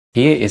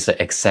Here is the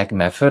exact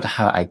method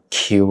how I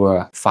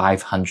cure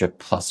 500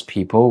 plus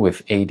people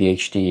with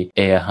ADHD,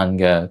 air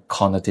hunger,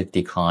 cognitive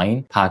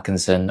decline,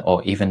 Parkinson,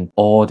 or even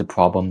all the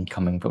problem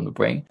coming from the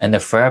brain. And the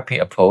therapy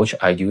approach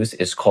I use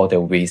is called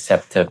the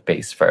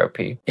receptor-based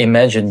therapy.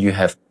 Imagine you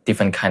have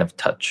different kind of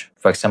touch.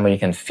 For example, you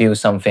can feel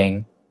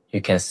something,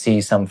 you can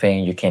see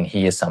something, you can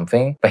hear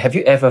something. But have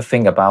you ever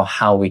think about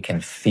how we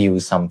can feel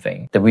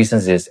something? The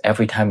reason is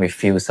every time we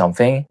feel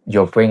something,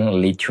 your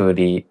brain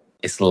literally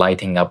is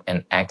lighting up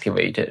and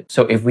activated.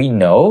 So if we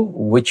know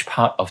which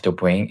part of the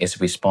brain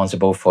is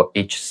responsible for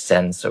each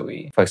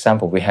sensory, for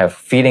example, we have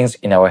feelings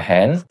in our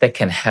hand that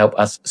can help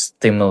us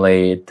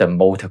stimulate the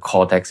motor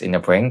cortex in the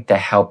brain that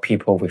help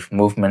people with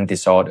movement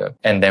disorder.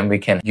 And then we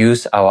can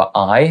use our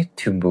eye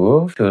to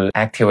move to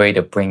activate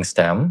the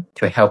brainstem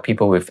to help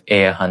people with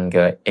air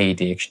hunger,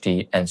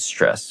 ADHD, and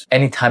stress.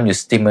 Anytime you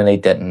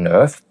stimulate that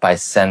nerve by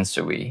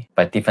sensory,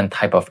 by different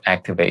type of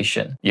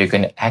activation, you're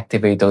going to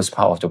activate those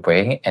parts of the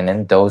brain, and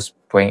then those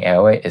brain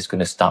area is going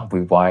to start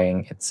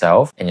rewiring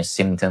itself and your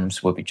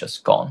symptoms will be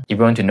just gone. If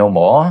you want to know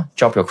more,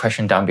 drop your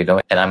question down below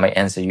and I might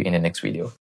answer you in the next video.